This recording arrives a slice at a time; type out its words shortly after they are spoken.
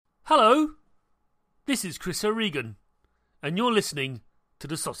Hello, this is Chris O'Regan, and you're listening to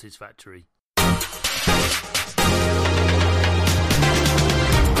The Sausage Factory.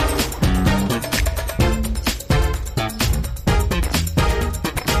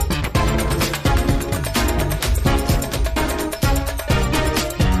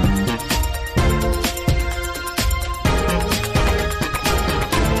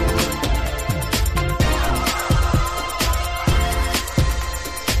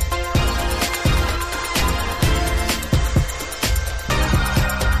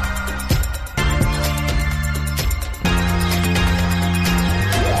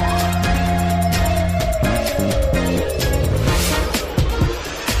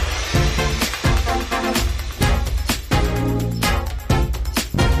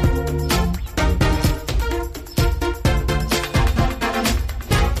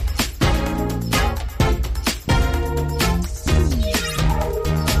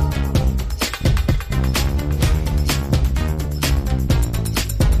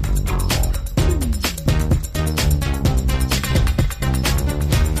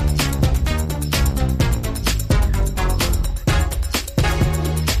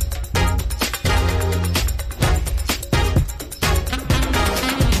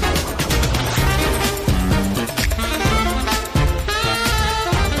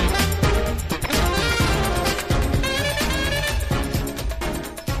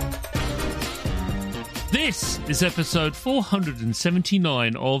 This is episode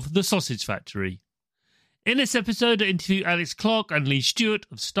 479 of The Sausage Factory. In this episode, I interview Alex Clark and Lee Stewart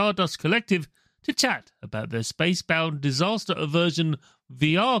of Stardust Collective to chat about their space-bound disaster aversion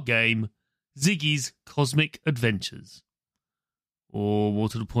VR game, Ziggy's Cosmic Adventures. Or, more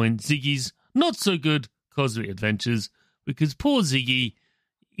to the point, Ziggy's not-so-good Cosmic Adventures, because poor Ziggy,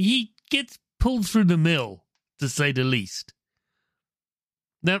 he gets pulled through the mill, to say the least.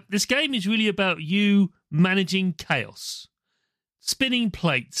 Now, this game is really about you managing chaos, spinning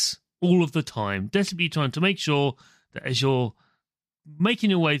plates all of the time, desperately trying to make sure that as you're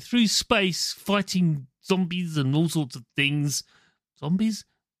making your way through space, fighting zombies and all sorts of things, zombies,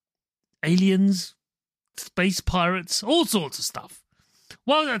 aliens, space pirates, all sorts of stuff.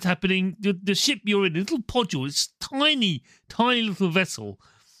 While that's happening, the ship you're in, a little podule, this tiny, tiny little vessel,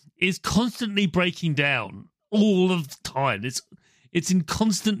 is constantly breaking down all of the time. It's in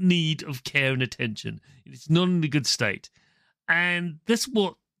constant need of care and attention. It's not in a good state. And that's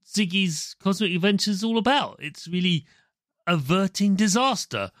what Ziggy's Cosmic Adventures is all about. It's really averting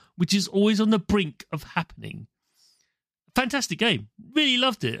disaster, which is always on the brink of happening. Fantastic game. Really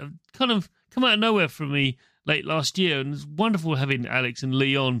loved it. Kind of come out of nowhere for me late last year, and it's wonderful having Alex and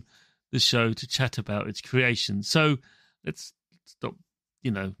Lee on the show to chat about its creation. So let's stop,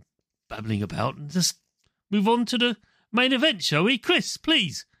 babbling about and just move on to the main event, shall we? Chris,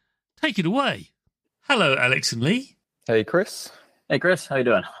 please, take it away. Hello, Alex and Lee. Hey, Chris. Hey, Chris. How you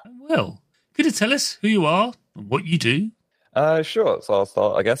doing? Well, could you tell us who you are and what you do? Sure. So I'll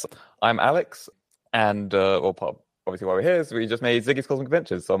start, I guess. I'm Alex, and obviously why we're here is we just made Ziggy's Cosmic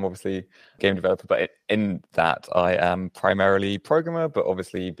Adventures, so I'm obviously a game developer, but in that I am primarily programmer, but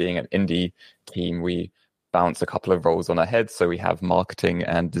obviously being an indie team, we bounce a couple of roles on our heads, so we have marketing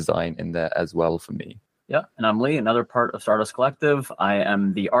and design in there as well for me. Yeah, and I'm Lee, another part of Stardust Collective. I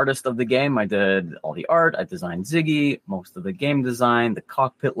am the artist of the game. I did all the art. I designed Ziggy, most of the game design, the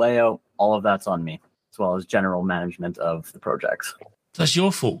cockpit layout. All of that's on me, as well as general management of the projects. That's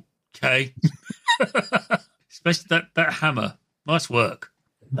your fault, okay? Especially that hammer. Nice work.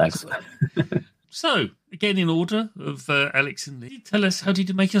 Thanks. So, again, in order of Alex and Lee, tell us, how did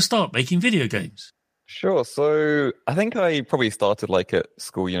you make your start making video games? Sure. So I think I probably started at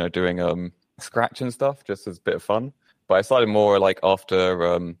school, doing Scratch and stuff, just as a bit of fun. But I started more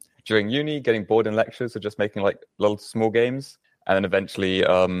after during uni, getting bored in lectures, so just making little small games. And then eventually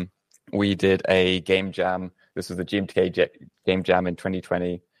we did a game jam. This was the GMTK game jam in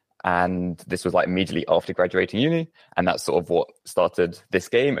 2020. And this was immediately after graduating uni. And that's sort of what started this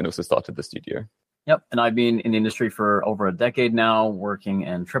game and also started the studio. Yep, and I've been in the industry for over a decade now, working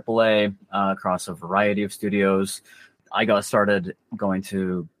in AAA across a variety of studios. I got started going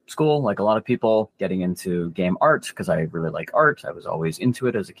to school, like a lot of people, getting into game art because I really like art. I was always into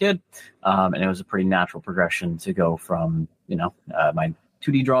it as a kid. And it was a pretty natural progression to go from, my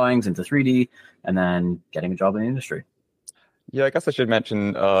 2D drawings into 3D and then getting a job in the industry. Yeah, I guess I should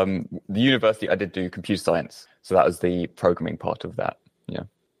mention the university, I did do computer science. So that was the programming part of that. Yeah.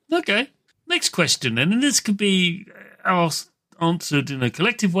 Okay. Next question, and this could be answered in a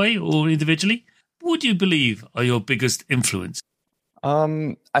collective way or individually. What do you believe are your biggest influence?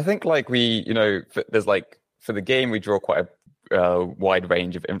 I think there's for the game we draw quite wide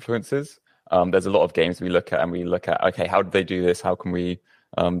range of influences. There's a lot of games we look at, okay, how did they do this? How can we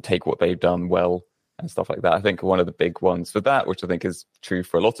take what they've done well and stuff like that? I think one of the big ones for that, which I think is true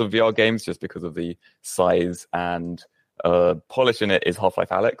for a lot of VR games, just because of the size and polish in it, is Half-Life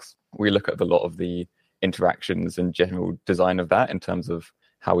Alyx. We look at a lot of the interactions and general design of that in terms of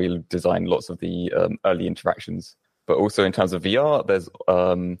how we design lots of the early interactions. But also in terms of VR, there's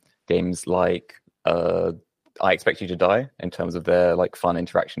games like I Expect You to Die in terms of their like fun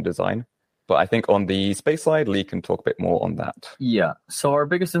interaction design. But I think on the space side, Lee can talk a bit more on that. Yeah. So our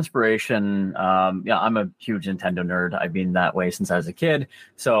biggest inspiration, I'm a huge Nintendo nerd. I've been that way since I was a kid.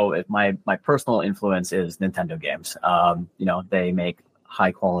 So my personal influence is Nintendo games. They make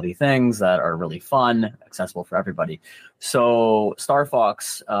high quality things that are really fun, accessible for everybody. So Star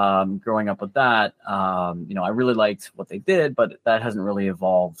Fox, growing up with that, I really liked what they did, but that hasn't really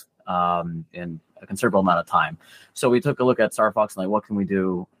evolved in a considerable amount of time. So we took a look at Star Fox and what can we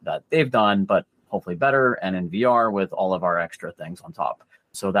do that they've done, but hopefully better and in VR with all of our extra things on top.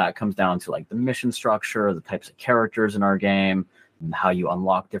 So that comes down to like the mission structure, the types of characters in our game, and how you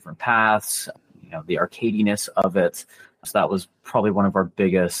unlock different paths, the arcadiness of it. So that was probably one of our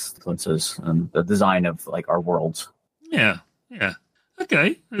biggest influences in the design of like our worlds. Yeah.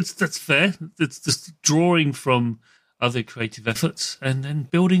 Okay, that's fair. It's just drawing from other creative efforts and then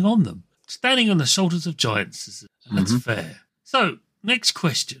building on them. Standing on the shoulders of giants. That's fair. So, next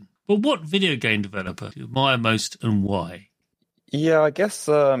question. But what video game developer do you admire most and why? Yeah, I guess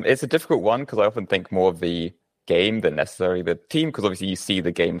it's a difficult one because I often think more of the game than necessarily the team, because obviously you see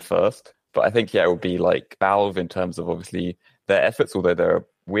the game first. But I think, it would be like Valve in terms of obviously their efforts, although they're a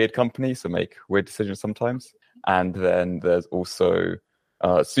weird company, so make weird decisions sometimes. And then there's also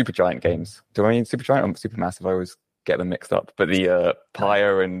Supergiant games. Do I mean Supergiant or Supermassive? I always get them mixed up. But the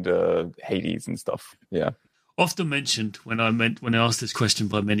Pyre and Hades and stuff. Yeah. Often mentioned when I asked this question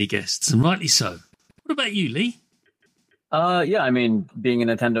by many guests, and rightly so. What about you, Lee? Being a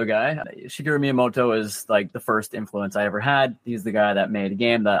Nintendo guy, Shigeru Miyamoto is like the first influence I ever had. He's the guy that made a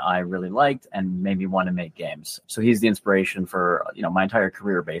game that I really liked and made me want to make games. So he's the inspiration for, my entire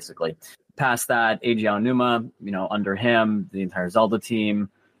career, basically. Past that, Eiji Aonuma, under him, the entire Zelda team.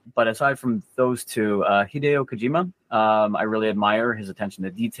 But aside from those two, Hideo Kojima, I really admire his attention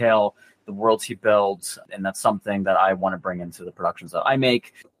to detail, the worlds he builds, and that's something that I want to bring into the productions that I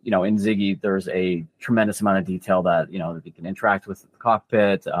make. In Ziggy, there's a tremendous amount of detail that, that we can interact with the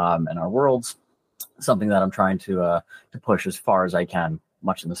cockpit and our worlds, something that I'm trying to push as far as I can,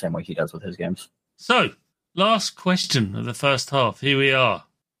 much in the same way he does with his games. So, last question of the first half. Here we are.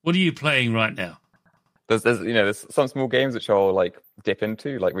 What are you playing right now? There's some small games which I'll like dip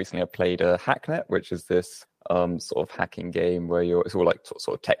into. Like recently I played Hacknet, which is this sort of hacking game where it's all like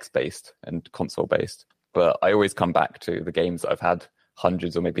sort of text-based and console-based. But I always come back to the games that I've had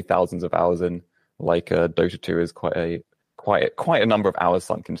hundreds or maybe thousands of hours in. Like Dota 2 is quite a number of hours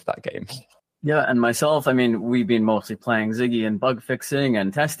sunk into that game. Yeah, and myself, we've been mostly playing Ziggy and bug fixing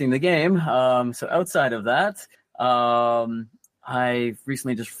and testing the game. So outside of that, I've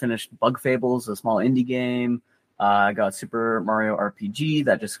recently just finished Bug Fables, a small indie game. I got Super Mario RPG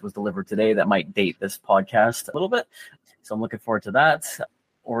that just was delivered today. That might date this podcast a little bit. So I'm looking forward to that.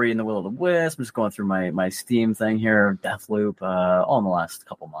 Ori and the Will of the Wisp. I'm just going through my Steam thing here. Deathloop, all in the last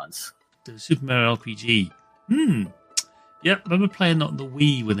couple months. The Super Mario RPG. Yeah, I remember playing that on the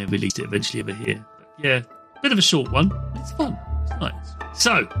Wii when they released it eventually over here. But yeah, bit of a short one. It's fun. It's nice.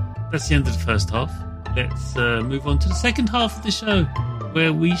 So, that's the end of the first half. Let's move on to the second half of the show,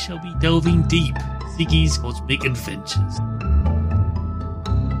 where we shall be delving deep Ziggy's cosmic adventures.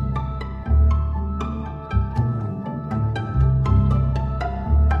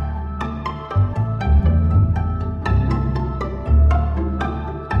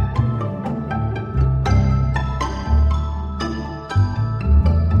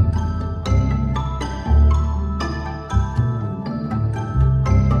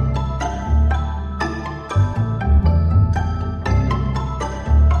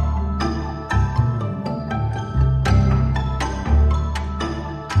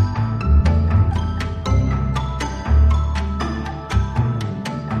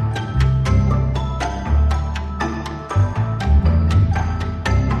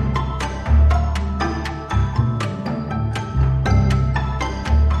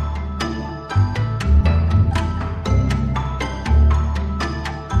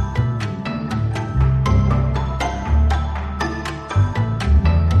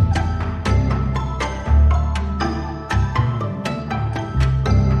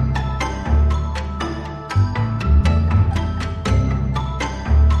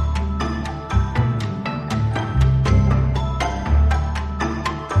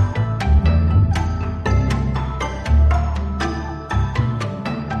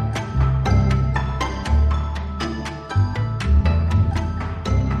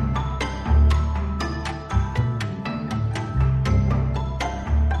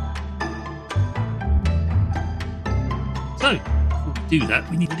 So, before we do that,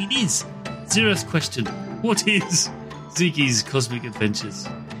 we need what it is. Zeroth question. What is Ziggy's Cosmic Adventures?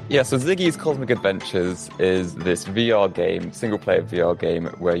 Yeah, so Ziggy's Cosmic Adventures is this VR game, single-player VR game,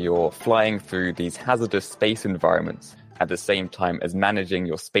 where you're flying through these hazardous space environments at the same time as managing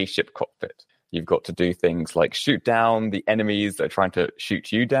your spaceship cockpit. You've got to do things like shoot down the enemies that are trying to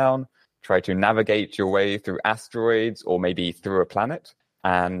shoot you down, try to navigate your way through asteroids or maybe through a planet,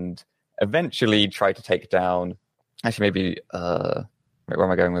 and eventually try to take down... Actually, maybe... where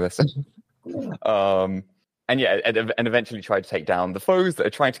am I going with this? And eventually try to take down the foes that are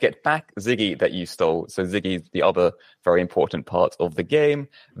trying to get back Ziggy that you stole. So Ziggy's the other very important part of the game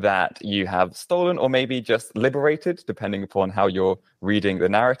that you have stolen or maybe just liberated, depending upon how you're reading the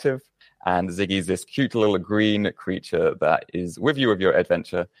narrative. And Ziggy's this cute little green creature that is with you with your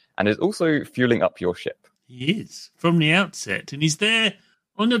adventure and is also fueling up your ship. He is, from the outset. And he's there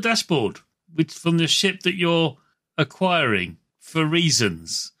on your dashboard, which from the ship that you're acquiring for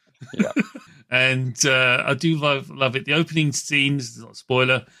reasons. Yeah. And I do love it. The opening scene, this is not a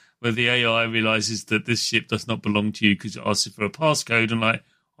spoiler, where the AI realizes that this ship does not belong to you because it asks you for a passcode. And like,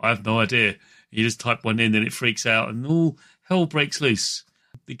 I have no idea. You just type one in and it freaks out and all hell breaks loose.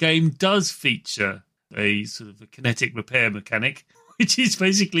 The game does feature a sort of a kinetic repair mechanic, which is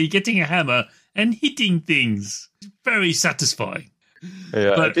basically getting a hammer and hitting things. It's very satisfying.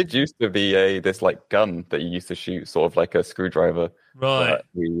 Yeah, it did used to be this like gun that you used to shoot, sort of like a screwdriver, right?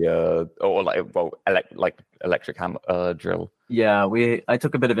 Electric hammer drill. Yeah, I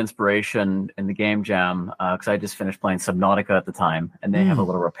took a bit of inspiration in the game jam because I just finished playing Subnautica at the time, and they have a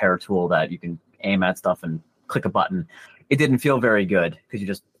little repair tool that you can aim at stuff and click a button. It didn't feel very good because you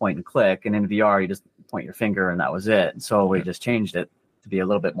just point and click, and in VR you just point your finger and that was it. So we just changed it to be a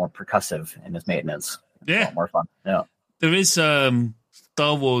little bit more percussive in its maintenance. Yeah, a lot more fun. Yeah. There is Star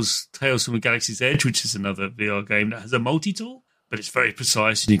Wars Tales from the Galaxy's Edge, which is another VR game that has a multi-tool, but it's very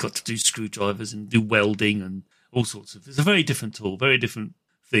precise, and you've got to do screwdrivers and do welding and all sorts of... It's a very different tool, very different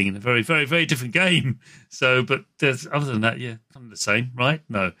thing, and a very, very, very different game. So, but there's other than that, yeah, kind of the same, right?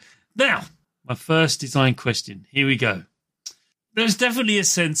 No. Now, my first design question. Here we go. There's definitely a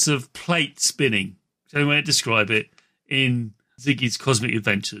sense of plate spinning, the only way to describe it, in Ziggy's Cosmic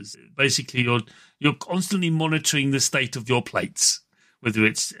Adventures. Basically, you're constantly monitoring the state of your plates, whether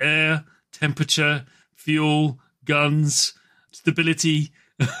it's air, temperature, fuel, guns, stability,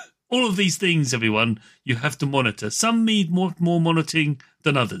 all of these things, everyone, you have to monitor. Some need more monitoring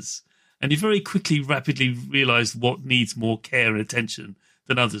than others. And you very quickly, rapidly realise what needs more care and attention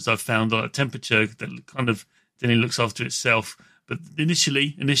than others. I've found like temperature that kind of then it looks after itself. But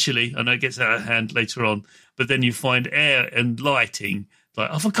initially, I know it gets out of hand later on, but then you find air and lighting. Like,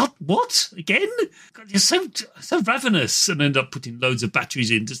 oh, for God, what? Again? God, you're so ravenous. And end up putting loads of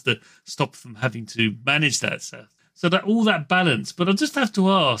batteries in just to stop them having to manage that stuff. So that all that balance. But I just have to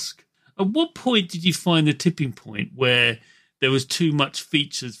ask, at what point did you find the tipping point where there was too much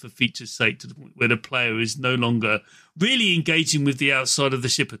features for feature's sake to the point where the player is no longer really engaging with the outside of the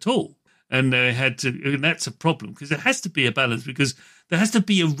ship at all? And they had to, and that's a problem because there has to be a balance because there has to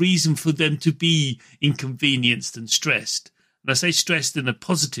be a reason for them to be inconvenienced and stressed. And I say stressed in a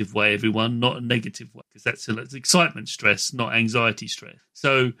positive way, everyone, not a negative way, because that's excitement stress, not anxiety stress.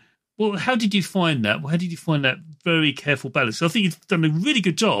 So, well, how did you find that? How did you find that very careful balance? So I think you've done a really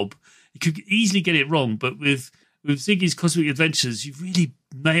good job. You could easily get it wrong, but with Ziggy's Cosmic Adventures, you've really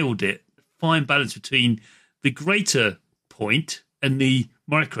nailed it. Fine balance between the greater point and the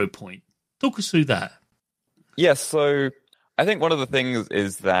micro point. Talk us through that. Yes, so I think one of the things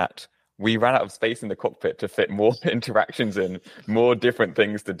is that we ran out of space in the cockpit to fit more interactions in, more different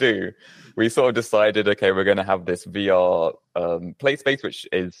things to do. We sort of decided, okay, we're going to have this VR play space, which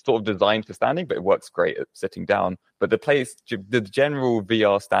is sort of designed for standing, but it works great at sitting down. But the general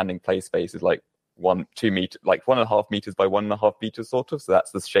VR standing play space is like 2 meters, like 1.5 meters by 1.5 meters, sort of. So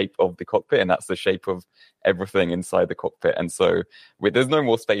that's the shape of the cockpit, and that's the shape of everything inside the cockpit. And so there's no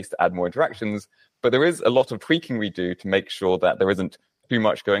more space to add more interactions, but there is a lot of tweaking we do to make sure that there isn't too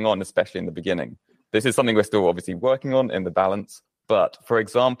much going on, especially in the beginning. This is something we're still obviously working on in the balance. But for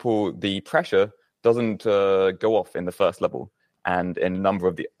example, the pressure doesn't go off in the first level. And in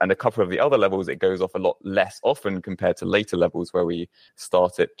a couple of the other levels, it goes off a lot less often compared to later levels where we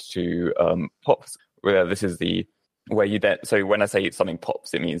start it to pop. Where this is where you then. So when I say something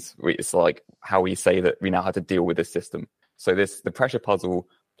pops, it means it's like how we say that we now have to deal with this system. So the pressure puzzle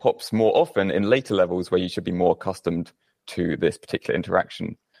pops more often in later levels where you should be more accustomed to this particular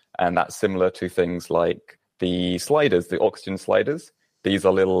interaction. And that's similar to things like the sliders, the oxygen sliders. These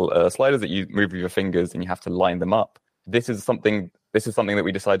are little sliders that you move with your fingers and you have to line them up. This is something this is something that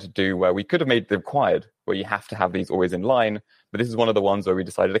we decided to do where we could have made the required, where you have to have these always in line. But this is one of the ones where we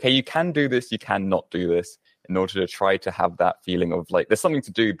decided, okay, you can do this, you cannot do this, in order to try to have that feeling of like, there's something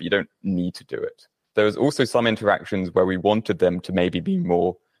to do, but you don't need to do it. There was also some interactions where we wanted them to maybe be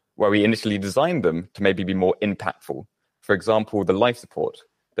more, where we initially designed them to maybe be more impactful. For example, the life support.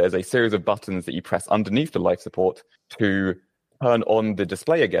 There's a series of buttons that you press underneath the life support to turn on the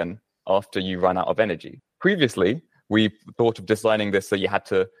display again after you run out of energy. Previously, we thought of designing this so you had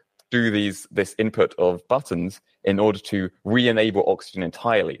to do this input of buttons in order to re-enable oxygen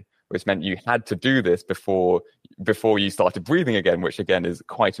entirely, which meant you had to do this before you started breathing again, which again is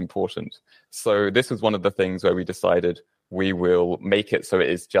quite important. So this was one of the things where we decided we will make it so it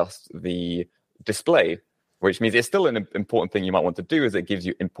is just the display, which means it's still an important thing you might want to do as it gives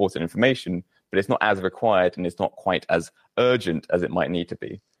you important information, but it's not as required and it's not quite as urgent as it might need to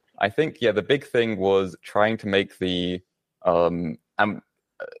be. I think, the big thing was trying to make the,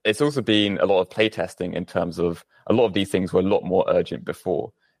 it's also been a lot of playtesting in terms of a lot of these things were a lot more urgent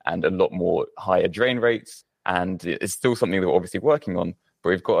before and a lot more higher drain rates. And it's still something that we're obviously working on, but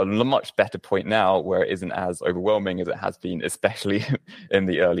we've got a much better point now where it isn't as overwhelming as it has been, especially in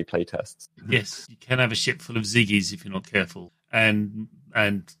the early playtests. Yes, you can have a ship full of Ziggies if you're not careful, and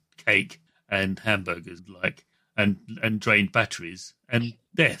cake and hamburgers, and drained batteries and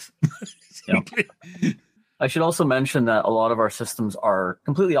death. I should also mention that a lot of our systems are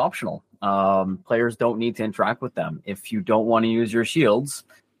completely optional. Players don't need to interact with them. If you don't want to use your shields,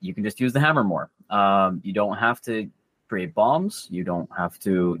 you can just use the hammer more. You don't have to create bombs. You don't have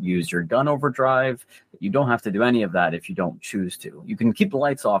to use your gun overdrive. You don't have to do any of that if you don't choose to. You can keep the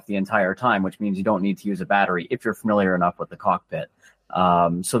lights off the entire time, which means you don't need to use a battery if you're familiar enough with the cockpit.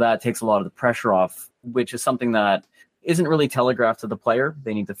 So that takes a lot of the pressure off, which is something that isn't really telegraphed to the player.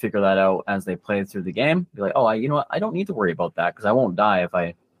 They need to figure that out as they play through the game. Be like, you know what? I don't need to worry about that because I won't die if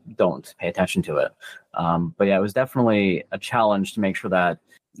I don't pay attention to it. But yeah, it was definitely a challenge to make sure that,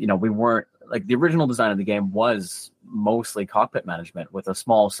 we weren't, like, the original design of the game was mostly cockpit management with a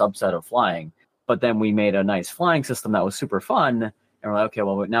small subset of flying. But then we made a nice flying system that was super fun. And we're like, okay,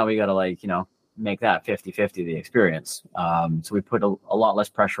 well, now we got to, make that 50-50 the experience. So we put a lot less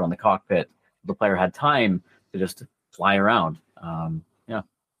pressure on the cockpit. The player had time to just fly around. I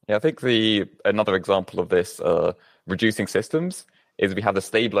think another example of this reducing systems is we have the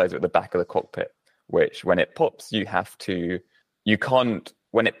stabilizer at the back of the cockpit, which when it pops, you can't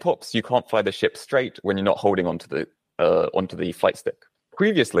fly the ship straight when you're not holding onto the flight stick.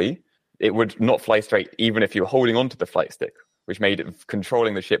 Previously, it would not fly straight even if you were holding onto the flight stick, which made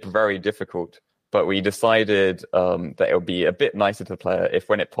controlling the ship very difficult. But we decided that it would be a bit nicer to the player if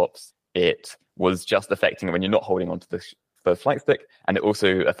when it pops, it was just affecting it when you're not holding onto the flight stick, and it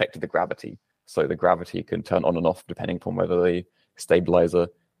also affected the gravity. So the gravity can turn on and off depending upon whether the stabilizer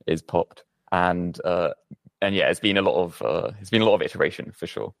is popped. And it's been a lot of iteration for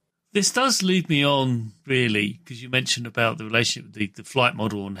sure. This does lead me on, really, because you mentioned about the relationship with the flight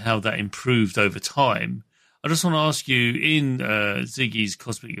model and how that improved over time. I just want to ask you, in Ziggy's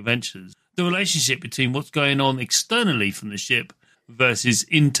Cosmic Adventures, the relationship between what's going on externally from the ship versus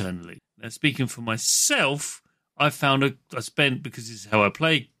internally. Now, speaking for myself, I spent, because this is how I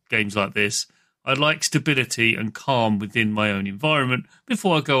play games like this, I like stability and calm within my own environment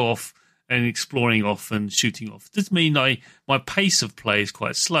before I go off and exploring off and shooting off. Does mean my pace of play is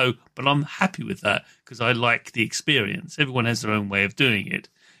quite slow, but I'm happy with that because I like the experience. Everyone has their own way of doing it.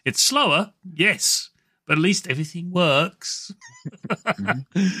 It's slower, yes, but at least everything works.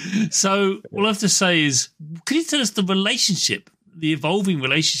 So all I have to say is, can you tell us the evolving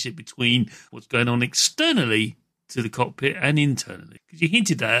relationship between what's going on externally to the cockpit and internally? Because you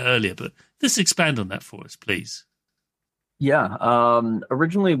hinted at it earlier, but just expand on that for us, please. Yeah.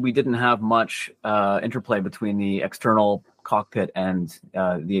 Originally, we didn't have much interplay between the external cockpit and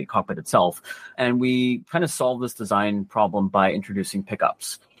the cockpit itself. And we kind of solved this design problem by introducing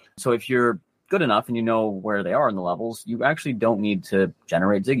pickups. So if you're good enough and you know where they are in the levels, you actually don't need to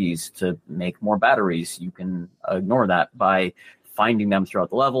generate Ziggies to make more batteries. You can ignore that by finding them throughout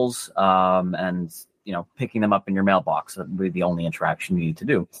the levels and picking them up in your mailbox. That would be the only interaction you need to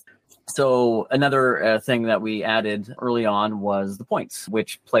do. So another thing that we added early on was the points,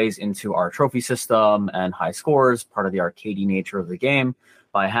 which plays into our trophy system and high scores, part of the arcadey nature of the game.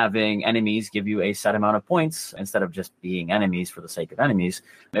 By having enemies give you a set amount of points instead of just being enemies for the sake of enemies,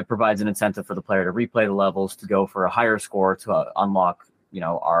 it provides an incentive for the player to replay the levels, to go for a higher score, to unlock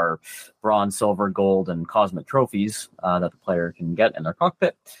our bronze, silver, gold, and cosmic trophies that the player can get in their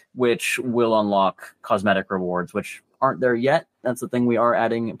cockpit, which will unlock cosmetic rewards, which aren't there yet. That's the thing we are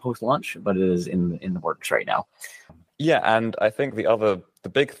adding post-launch, but it is in the works right now. Yeah, and I think the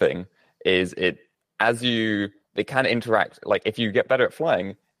big thing is it can interact. Like if you get better at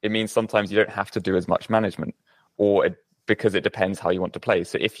flying, it means sometimes you don't have to do as much management, because it depends how you want to play.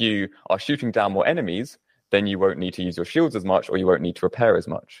 So if you are shooting down more enemies, then you won't need to use your shields as much, or you won't need to repair as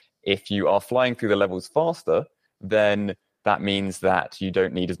much. If you are flying through the levels faster, then that means that you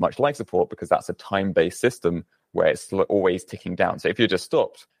don't need as much life support, because that's a time-based system where it's always ticking down. So if you're just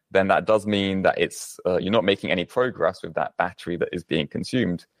stopped, then that does mean that you're not making any progress with that battery that is being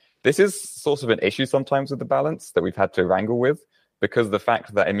consumed. This is sort of an issue sometimes with the balance that we've had to wrangle with, because the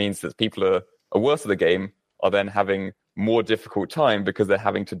fact that it means that people are worse at the game are then having more difficult time because they're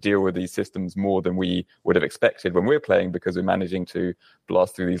having to deal with these systems more than we would have expected when we're playing, because we're managing to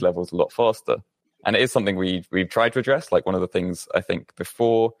blast through these levels a lot faster. And it is something we've tried to address. Like one of the things I think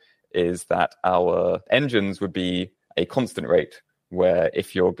before is that our engines would be a constant rate, where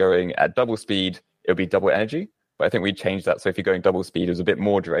if you're going at double speed, it'll be double energy. But I think we changed that. So if you're going double speed, it was a bit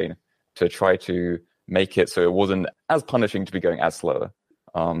more drain, to try to make it so it wasn't as punishing to be going as slower.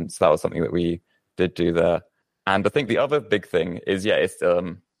 So that was something that we did do there. And I think the other big thing is,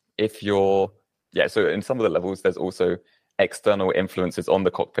 so in some of the levels, there's also external influences on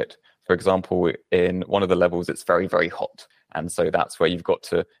the cockpit. For example, in one of the levels, it's very, very hot. And so that's where you've got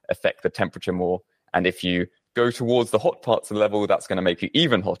to affect the temperature more. And if you go towards the hot parts of the level, that's going to make you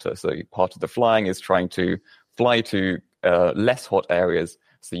even hotter. So part of the flying is trying to fly to less hot areas,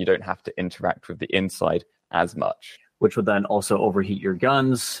 so you don't have to interact with the inside as much. Which would then also overheat your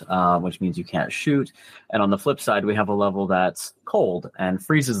guns, which means you can't shoot. And on the flip side, we have a level that's cold and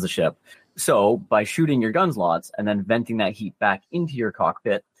freezes the ship. So by shooting your gun slots and then venting that heat back into your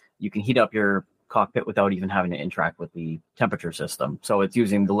cockpit, you can heat up your cockpit without even having to interact with the temperature system. So it's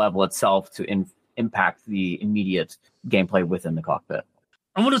using the level itself to impact the immediate gameplay within the cockpit.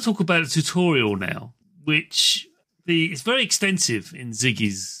 I want to talk about a tutorial now, which is very extensive in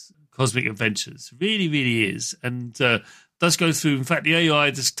Ziggy's Cosmic Adventures. Really, really is. And does go through, in fact, the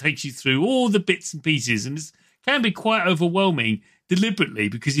AI just takes you through all the bits and pieces, and it can be quite overwhelming deliberately,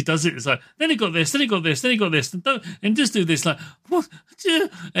 because he does it. It's like, then he got this, then he got this, then he got this, and just do this, like, what?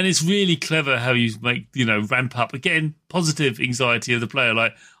 And it's really clever how you make, ramp up, again, positive anxiety of the player,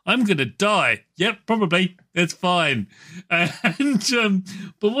 like, I'm going to die. Yep, probably. It's fine. But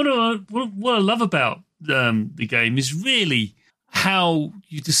what I love about the game is really how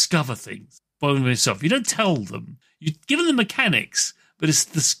you discover things by yourself. You don't tell them. You give them the mechanics, but it's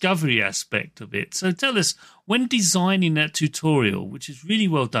the discovery aspect of it. So tell us, when designing that tutorial, which is really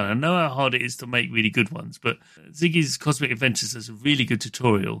well done, I know how hard it is to make really good ones, but Ziggy's Cosmic Adventures is a really good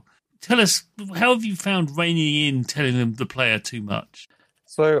tutorial. Tell us, how have you found reining in telling them the player too much?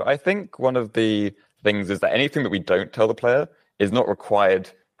 So I think one of the things is that anything that we don't tell the player is not required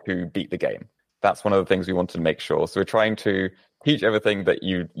to beat the game. That's one of the things we wanted to make sure. So we're trying to teach everything that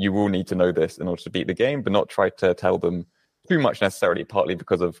you will need to know this in order to beat the game, but not try to tell them too much necessarily, partly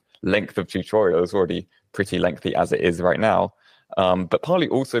because of length of tutorial is already pretty lengthy as it is right now. But partly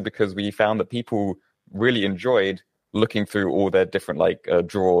also because we found that people really enjoyed looking through all their different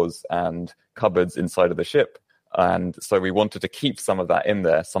drawers and cupboards inside of the ship. And so we wanted to keep some of that in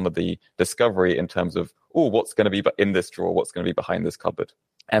there, some of the discovery in terms of, what's going to be in this drawer, what's going to be behind this cupboard.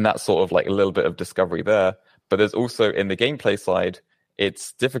 And that's sort of like a little bit of discovery there. But there's also, in the gameplay side,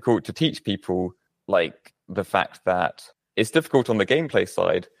 it's difficult to teach people, like the fact that it's difficult on the gameplay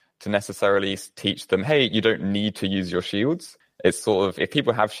side to necessarily teach them, hey, you don't need to use your shields. It's sort of, if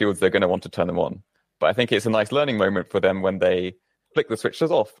people have shields, they're going to want to turn them on. But I think it's a nice learning moment for them when they flick the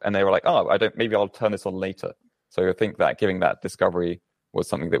switches off and they were like, maybe I'll turn this on later. So I think that giving that discovery was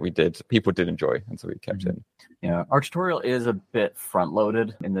something that people did enjoy, and so we kept in. Yeah, our tutorial is a bit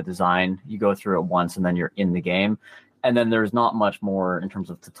front-loaded in the design. You go through it once and then you're in the game. And then there's not much more in terms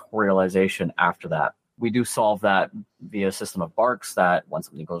of tutorialization after that. We do solve that via a system of barks that when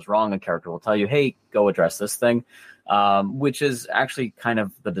something goes wrong, a character will tell you, hey, go address this thing, which is actually kind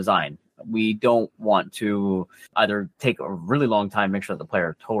of the design. We don't want to either take a really long time, make sure that the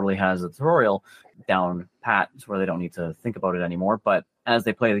player totally has the tutorial down pat where they don't need to think about it anymore. But as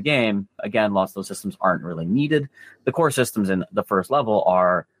they play the game, again, lots of those systems aren't really needed. The core systems in the first level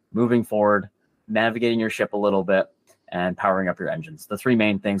are moving forward, navigating your ship a little bit, and powering up your engines. The three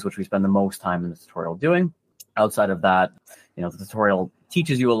main things which we spend the most time in the tutorial doing. Outside of that, the tutorial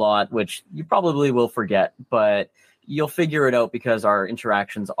teaches you a lot, which you probably will forget, but you'll figure it out because our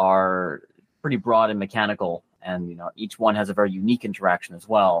interactions are pretty broad and mechanical, and each one has a very unique interaction as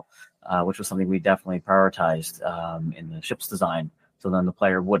well, which was something we definitely prioritized in the ship's design. So then the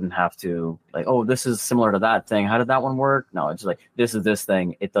player wouldn't have to like, oh, this is similar to that thing. How did that one work? No, it's just like, this is this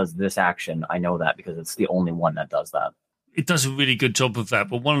thing. It does this action. I know that because it's the only one that does that. It does a really good job of that.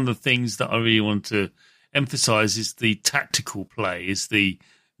 But one of the things that I really want to emphasize is the tactical play, is the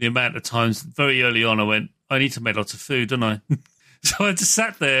amount of times very early on I went, I need to make lots of food, don't I? So I just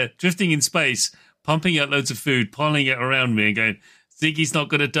sat there drifting in space, pumping out loads of food, piling it around me and going, Ziggy's not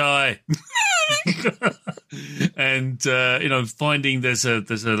going to die. And finding there's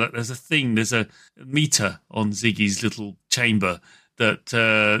a meter on Ziggy's little chamber that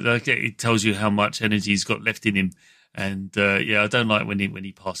it tells you how much energy he's got left in him. And I don't like when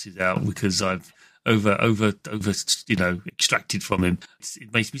he passes out because I've over extracted from him.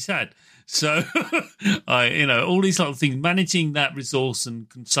 It makes me sad. So all these little things, managing that resource and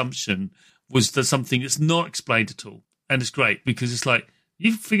consumption was something that's not explained at all, and it's great because it's like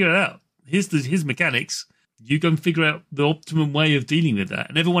you figure it out. Here's mechanics. You go and figure out the optimum way of dealing with that.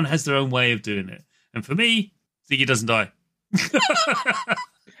 And everyone has their own way of doing it. And for me, Ziggy doesn't die.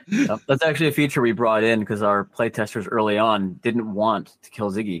 That's actually a feature we brought in because our playtesters early on didn't want to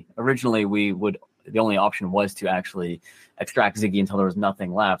kill Ziggy. Originally, the only option was to actually extract Ziggy until there was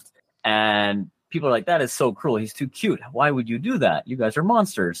nothing left. And people are like, that is so cruel. He's too cute. Why would you do that? You guys are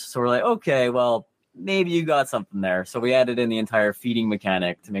monsters. So we're like, okay, well, maybe you got something there. So we added in the entire feeding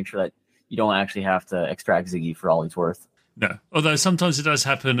mechanic to make sure that you don't actually have to extract Ziggy for all he's worth. No, although sometimes it does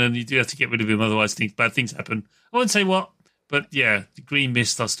happen and you do have to get rid of him, otherwise bad things happen. I won't say what, but yeah, the green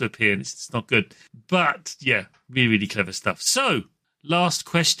mist starts to appear and it's not good. But yeah, really, really clever stuff. So, last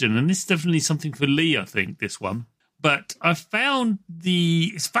question, and this is definitely something for Lee, I think, this one. But I found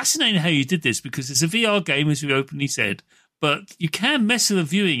it's fascinating how you did this because it's a VR game, as we openly said, but you can mess with the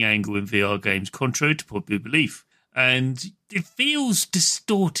viewing angle in VR games, contrary to popular belief. And it feels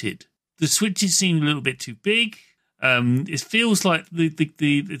distorted. The switches seem a little bit too big. It feels like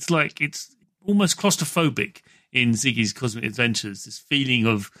it's almost claustrophobic in Ziggy's Cosmic Adventures. This feeling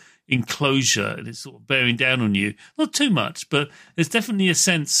of enclosure and it's sort of bearing down on you. Not too much, but there's definitely a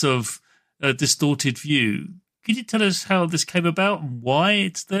sense of a distorted view. Could you tell us how this came about and why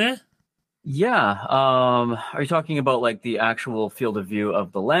it's there? Yeah. Are you talking about like the actual field of view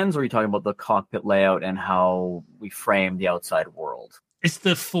of the lens, or are you talking about the cockpit layout and how we frame the outside world? It's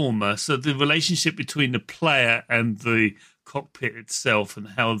the former. So the relationship between the player and the cockpit itself and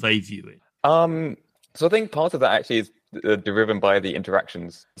how they view it. So I think part of that actually is driven by the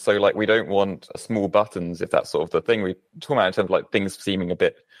interactions. So like we don't want small buttons, if that's sort of the thing we talk about in terms of like things seeming a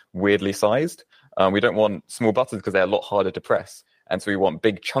bit weirdly sized. We don't want small buttons because they're a lot harder to press. And so we want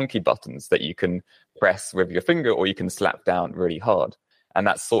big chunky buttons that you can press with your finger or you can slap down really hard. And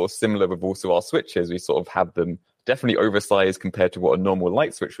that's sort of similar with also our switches. We sort of have them definitely oversized compared to what a normal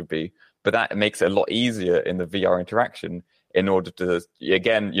light switch would be. But that makes it a lot easier in the VR interaction in order to,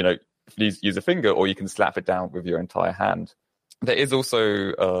 again, use a finger or you can slap it down with your entire hand. There is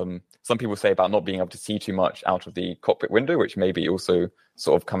also some people say about not being able to see too much out of the cockpit window, which may be also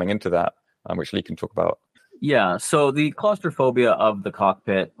sort of coming into that, which Lee can talk about. Yeah, so the claustrophobia of the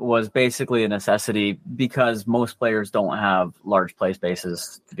cockpit was basically a necessity because most players don't have large play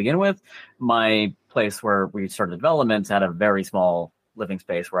spaces to begin with. My place where we started development had a very small living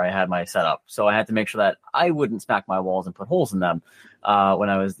space where I had my setup. So I had to make sure that I wouldn't smack my walls and put holes in them when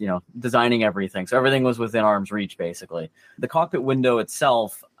I was, designing everything. So everything was within arm's reach, basically. The cockpit window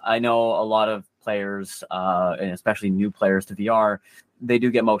itself, I know a lot of players, and especially new players to VR, they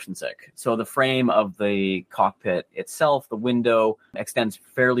do get motion sick. So the frame of the cockpit itself, the window, extends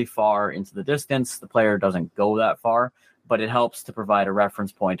fairly far into the distance. The player doesn't go that far, but it helps to provide a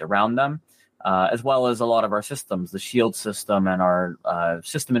reference point around them, as well as a lot of our systems. The shield system and our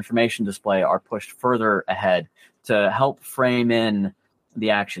system information display are pushed further ahead to help frame in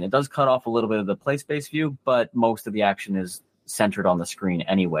the action. It does cut off a little bit of the play space view, but most of the action is centered on the screen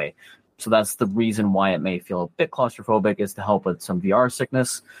anyway. So that's the reason why it may feel a bit claustrophobic, is to help with some VR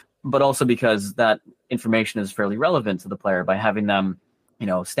sickness, but also because that information is fairly relevant to the player. By having them,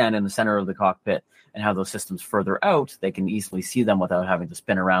 stand in the center of the cockpit and have those systems further out, they can easily see them without having to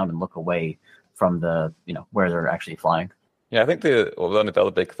spin around and look away from the, where they're actually flying. Yeah, I think one of the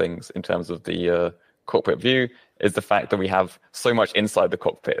other big things in terms of the cockpit view is the fact that we have so much inside the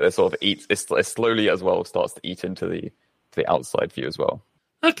cockpit that sort of it slowly as well starts to eat into the outside view as well.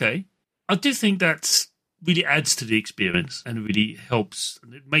 Okay. I do think that really adds to the experience and really helps.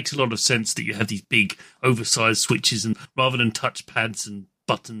 And it makes a lot of sense that you have these big, oversized switches, and rather than touch pads and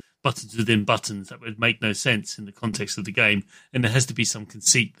buttons within buttons, that would make no sense in the context of the game. And there has to be some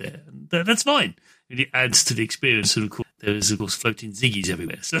conceit there. And that's fine. It really adds to the experience. And of course, there is, of course, floating Ziggies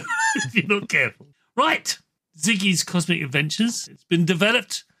everywhere. So if you're not careful. Right. Ziggy's Cosmic Adventures. It's been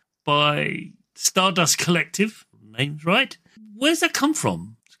developed by Stardust Collective. Name's right. Where's that come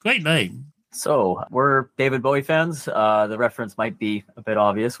from? It's a great name. So, we're David Bowie fans. The reference might be a bit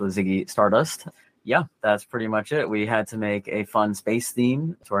obvious with Ziggy Stardust. Yeah, that's pretty much it. We had to make a fun space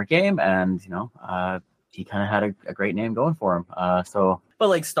theme to our game, and, he kind of had a great name going for him. But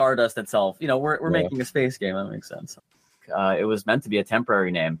like Stardust itself, we're making a space game. That makes sense. It was meant to be a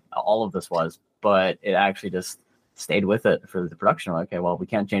temporary name. All of this was, but it actually just stayed with it for the production. Okay, well, we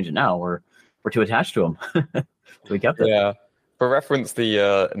can't change it now. We're too attached to him. So we kept it. Yeah. For reference,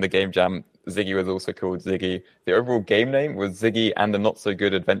 in the game jam, Ziggy was also called Ziggy. The overall game name was Ziggy and the Not So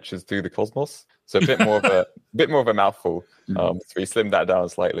Good Adventures Through the Cosmos. So a bit more of a mouthful. So we slimmed that down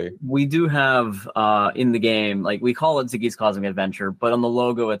slightly. We do have in the game, like we call it Ziggy's Cosmic Adventure, but on the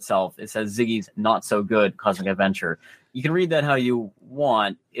logo itself, it says Ziggy's Not So Good Cosmic Adventure. You can read that how you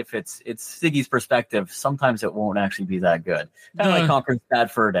want. If it's Ziggy's perspective, sometimes it won't actually be that good. Kind of like Conqueror's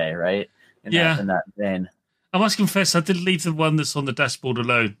Bad Fur Day, right? In that vein. I must confess, I did leave the one that's on the dashboard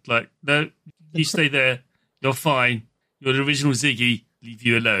alone. Like, no, you stay there. You're fine. You're the original Ziggy. Leave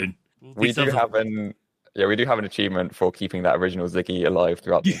you alone. We do have an achievement for keeping that original Ziggy alive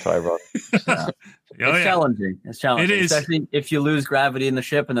throughout the entire run. It's challenging. It's challenging. It is. Especially if you lose gravity in the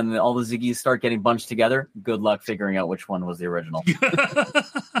ship and then all the Ziggies start getting bunched together. Good luck figuring out which one was the original.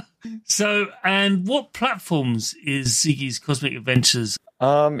 So, and what platforms is Ziggy's Cosmic Adventures?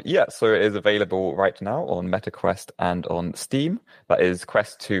 So it is available right now on MetaQuest and on Steam. That is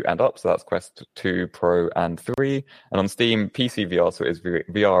Quest 2 and up, so that's Quest 2 Pro and 3. And on Steam, PC VR, so it is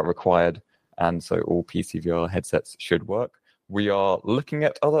VR required, and so all PC VR headsets should work. We are looking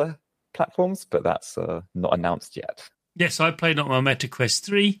at other platforms, but that's not announced yet. Yes, I played on my MetaQuest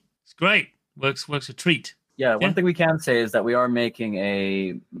 3. It's great. Works a treat. Yeah, one thing we can say is that we are making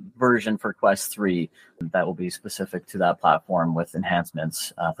a version for Quest 3 that will be specific to that platform with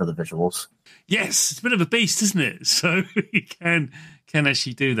enhancements for the visuals. Yes, it's a bit of a beast, isn't it? So you can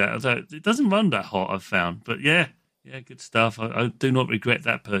actually do that. Although it doesn't run that hot, I've found. But yeah, good stuff. I do not regret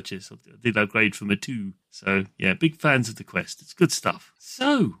that purchase. I did upgrade from a 2. So yeah, big fans of the Quest. It's good stuff.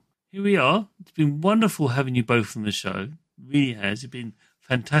 So here we are. It's been wonderful having you both on the show. It really has. You've been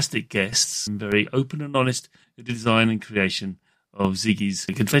fantastic guests and very open and honest with the design and creation of Ziggy's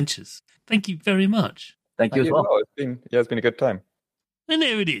Adventures. Thank you very much. Thank you as well. It's been a good time. And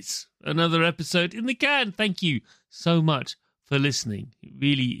there it is. Another episode in the can. Thank you so much for listening. It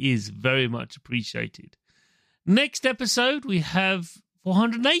really is very much appreciated. Next episode, we have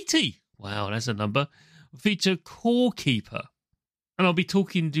 480. Wow, that's a number. We'll feature Core Keeper. And I'll be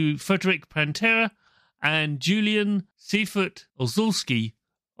talking to Frederick Pantera and Julian Seifert-Ozulski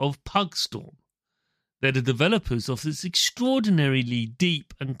of Pugstorm. They're the developers of this extraordinarily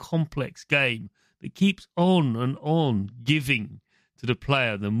deep and complex game that keeps on and on giving to the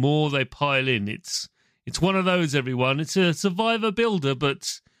player the more they pile in. It's one of those, everyone. It's a survivor builder,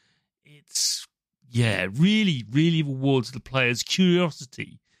 but it's, really, really rewards the player's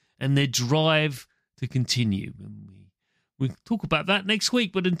curiosity and their drive to continue. And we'll talk about that next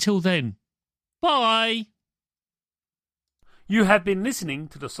week, but until then, bye! You have been listening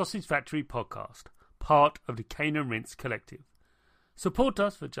to the Sausage Factory podcast, part of the Cane and Rinse Collective. Support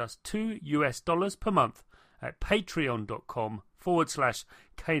us for just $2 per month at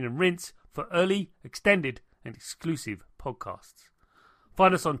patreon.com/Cane and Rinse for early, extended, and exclusive podcasts.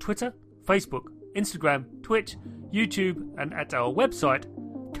 Find us on Twitter, Facebook, Instagram, Twitch, YouTube, and at our website,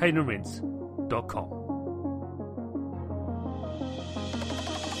 caneandrinse.com.